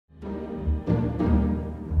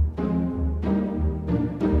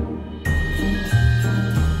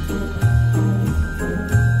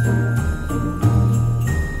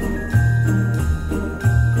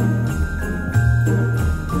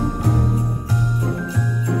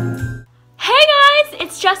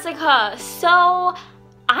Jessica. So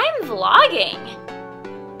I'm vlogging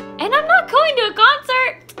and I'm not going to a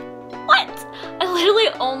concert. What? I literally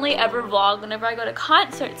only ever vlog whenever I go to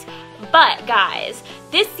concerts. But guys,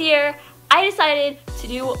 this year I decided to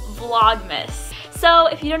do Vlogmas. So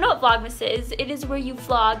if you don't know what Vlogmas is, it is where you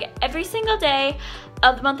vlog every single day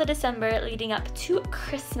of the month of December leading up to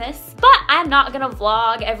Christmas. But I'm not gonna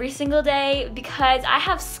vlog every single day because I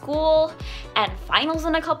have school and finals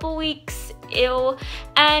in a couple weeks. Ew.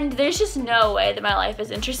 And there's just no way that my life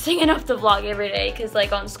is interesting enough to vlog every day, because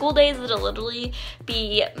like on school days it'll literally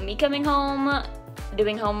be me coming home,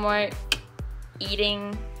 doing homework,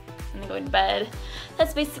 eating, and then going to bed.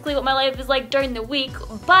 That's basically what my life is like during the week.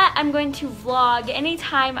 But I'm going to vlog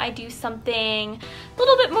anytime I do something a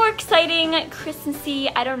little bit more exciting, Christmassy.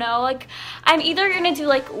 I don't know, like I'm either gonna do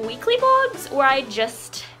like weekly vlogs where I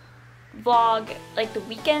just vlog like the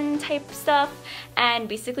weekend type stuff and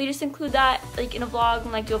basically just include that like in a vlog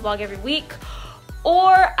and like do a vlog every week,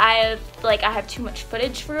 or I have too much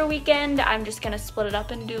footage for a weekend. I'm just gonna split it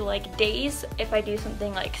up and do like days if I do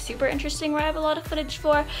something like super interesting where I have a lot of footage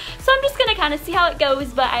for. So I'm just gonna kind of see how it goes,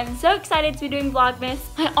 but I'm so excited to be doing Vlogmas.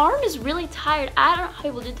 My arm is really tired. I don't know how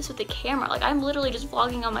people do this with the camera. Like I'm literally just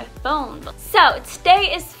vlogging on my phone. So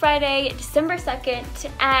today is Friday, December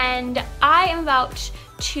 2nd, and I am about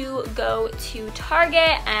to go to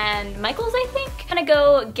Target and Michael's, I think. I'm gonna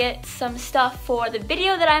go get some stuff for the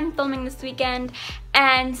video that I'm filming this weekend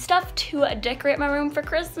and stuff to decorate my room for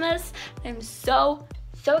Christmas. I'm so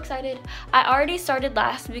excited. I already started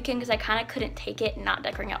last weekend because I kind of couldn't take it not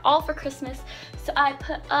decorating at all for Christmas. So I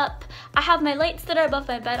have my lights that are above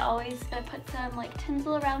my bed always. I put some like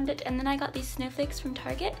tinsel around it, and then I got these snowflakes from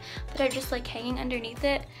Target that are just like hanging underneath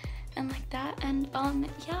it and like that. And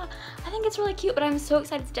yeah, I think it's really cute, but I'm so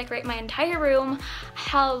excited to decorate my entire room. I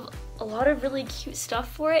have a lot of really cute stuff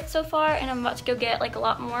for it so far, and I'm about to go get like a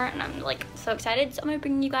lot more, and I'm like so excited. So I'm gonna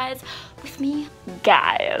bring you guys with me.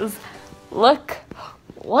 Guys, look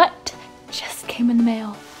what just came in the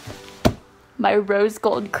mail. My rose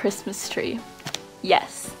gold Christmas tree.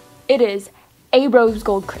 Yes, it is a rose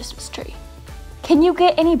gold Christmas tree. Can you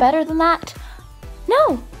get any better than that?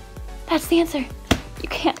 No, that's the answer. You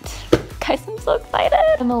can't. Guys, I'm so excited.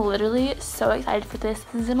 I'm literally so excited for this.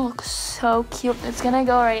 This is gonna look so cute. It's gonna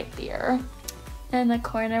go right here in the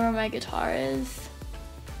corner where my guitar is.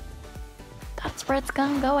 That's where it's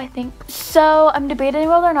gonna go, I think. So I'm debating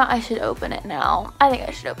whether or not I should open it now. I think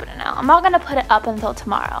I should open it now. I'm not gonna put it up until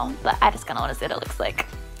tomorrow, but I just kinda wanna see what it looks like.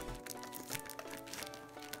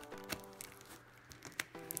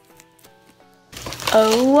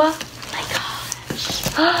 Oh my gosh.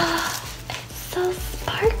 It's so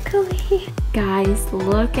sparkly. Guys,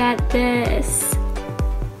 look at this.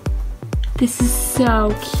 This is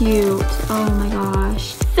so cute. Oh my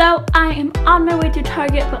gosh. So I am on my way to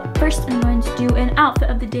Target, but first I'm going to do an outfit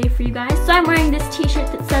of the day for you guys. So I'm wearing this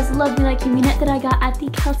t-shirt that says "Love Me Like You Mean It" that I got at the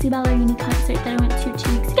Kelsey Ballerini concert that I went to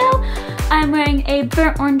 2 weeks ago. I'm wearing a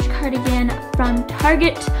burnt orange cardigan from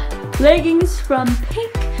Target, leggings from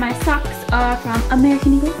Pink. My socks are from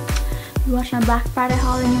American Eagle. If you watched my Black Friday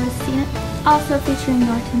haul, then you would have seen it. Also featuring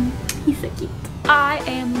Norton. He's so cute. I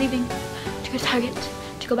am leaving to go to Target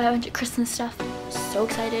to go buy a bunch of Christmas stuff. So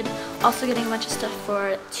excited. Also getting a bunch of stuff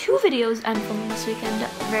for 2 videos I'm filming this weekend.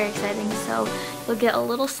 Very exciting. So you'll get a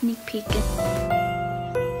little sneak peek.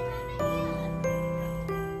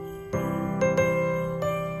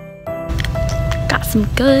 Got some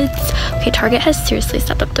goods. Okay, Target has seriously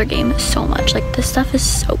stepped up their game so much. Like this stuff is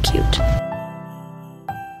so cute.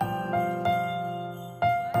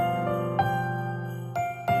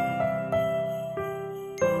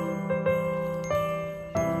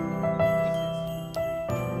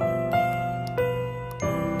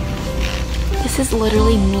 This is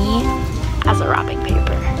literally me as a wrapping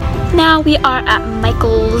paper. Now we are at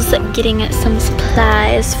Michael's getting some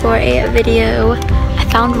supplies for a video. I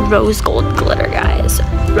found rose gold glitter, guys.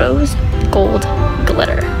 Rose gold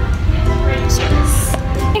glitter.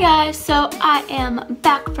 Hey guys, so I am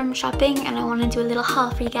back from shopping and I want to do a little haul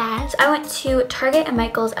for you guys. I went to Target and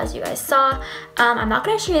Michael's, as you guys saw. I'm not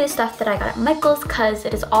going to show you the stuff that I got at Michael's because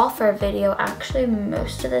it is all for a video. Actually,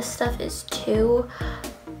 most of this stuff is too,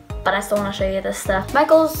 but I still want to show you this stuff.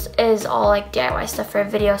 Michael's is all like DIY stuff for a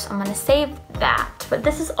video, so I'm gonna save that. But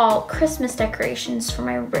this is all Christmas decorations for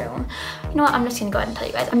my room. You know what, I'm just gonna go ahead and tell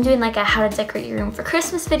you guys. I'm doing like a how to decorate your room for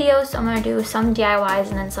Christmas video, so I'm gonna do some DIYs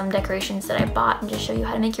and then some decorations that I bought and just show you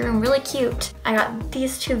how to make your room really cute. I got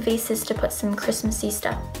these 2 vases to put some Christmassy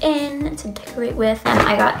stuff in to decorate with, and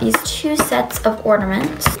I got these 2 sets of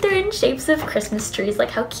ornaments. They're in shapes of Christmas trees.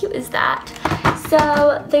 Like, how cute is that?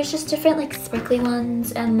 So there's just different like sparkly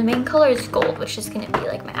ones, and the main color is gold, which is gonna be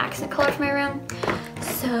like my accent color for my room.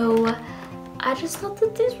 So I just thought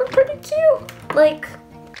that these were pretty cute. Like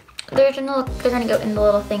they're gonna go in the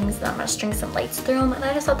little things, and I'm gonna string some lights through them, and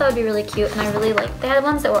I just thought that would be really cute. And I really like, they had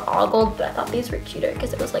ones that were all gold, but I thought these were cuter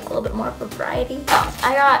because it was like a little bit more of a variety.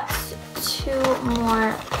 I got 2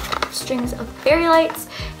 more strings of fairy lights.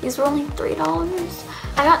 These were only $3.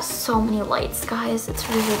 I got so many lights, guys, it's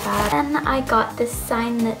really bad. And I got this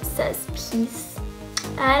sign that says peace.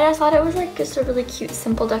 And I just thought it was like just a really cute,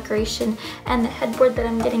 simple decoration. And the headboard that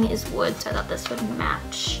I'm getting is wood, so I thought this would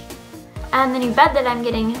match. And the new bed that I'm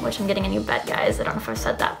getting, which I'm getting a new bed, guys. I don't know if I've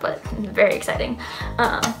said that, but very exciting.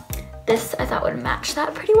 This I thought would match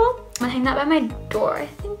that pretty well. I'm gonna hang that by my door, I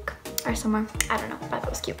think, or somewhere. I don't know, but I thought it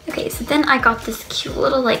was cute. Okay, so then I got this cute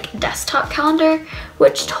little like desktop calendar,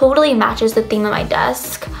 which totally matches the theme of my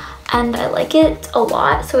desk. And I like it a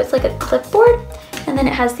lot. So it's like a clipboard, and then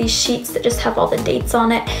it has these sheets that just have all the dates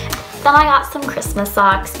on it. Then I got some Christmas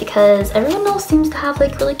socks because everyone else seems to have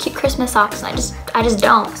like really cute Christmas socks, and I just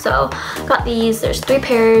don't. So I got these. There's 3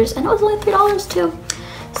 pairs, and it was only $3 too.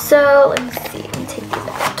 So let me see, let me take these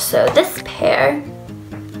out. So this pair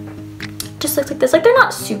just looks like this. Like they're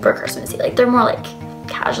not super Christmassy, like they're more like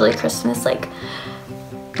casually Christmas, like,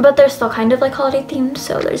 but they're still kind of like holiday themed.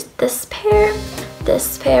 So there's this pair,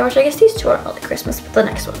 which I guess these 2 aren't really Christmas, but the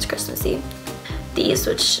next one's Christmassy. These,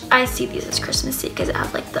 which I see these as Christmassy because it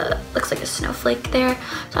have like the, looks like a snowflake there.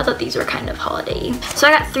 So I thought these were kind of holiday. So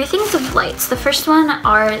I got 3 things of lights. The first one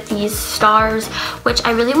are these stars, which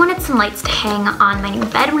I really wanted some lights to hang on my new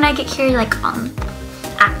bed when I get here, like on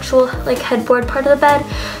actual like headboard part of the bed.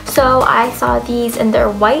 So I saw these, and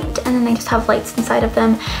they're white, and then they just have lights inside of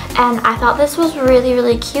them. And I thought this was really,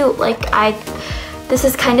 really cute. Like this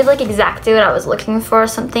is kind of like exactly what I was looking for,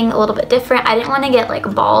 something a little bit different. I didn't want to get like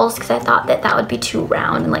balls because I thought that that would be too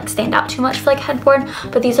round and like stand out too much for like headboard,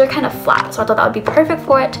 but these are kind of flat, so I thought that would be perfect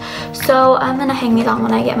for it. So I'm gonna hang these on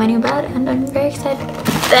when I get my new bed, and I'm very excited.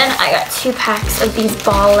 Then I got 2 packs of these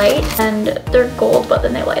ball lights, and they're gold, but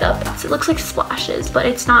then they light up. So it looks like splashes, but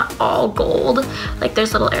it's not all gold. Like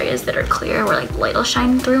there's little areas that are clear where like light will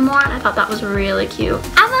shine through more, and I thought that was really cute.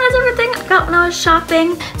 And that is everything I got when I was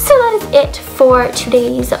shopping. So that is it for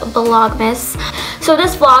today's Vlogmas. So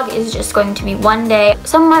this vlog is just going to be one day.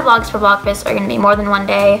 Some of my vlogs for Vlogmas are going to be more than one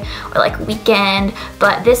day or like weekend,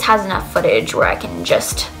 but this has enough footage where I can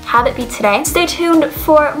just have it be today. Stay tuned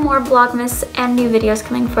for more Vlogmas and new videos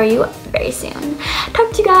coming for you very soon.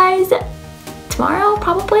 Talk to you guys tomorrow,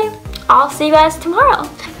 probably. I'll see you guys tomorrow.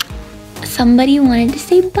 Somebody wanted to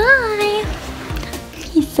say bye.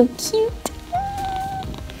 He's so cute.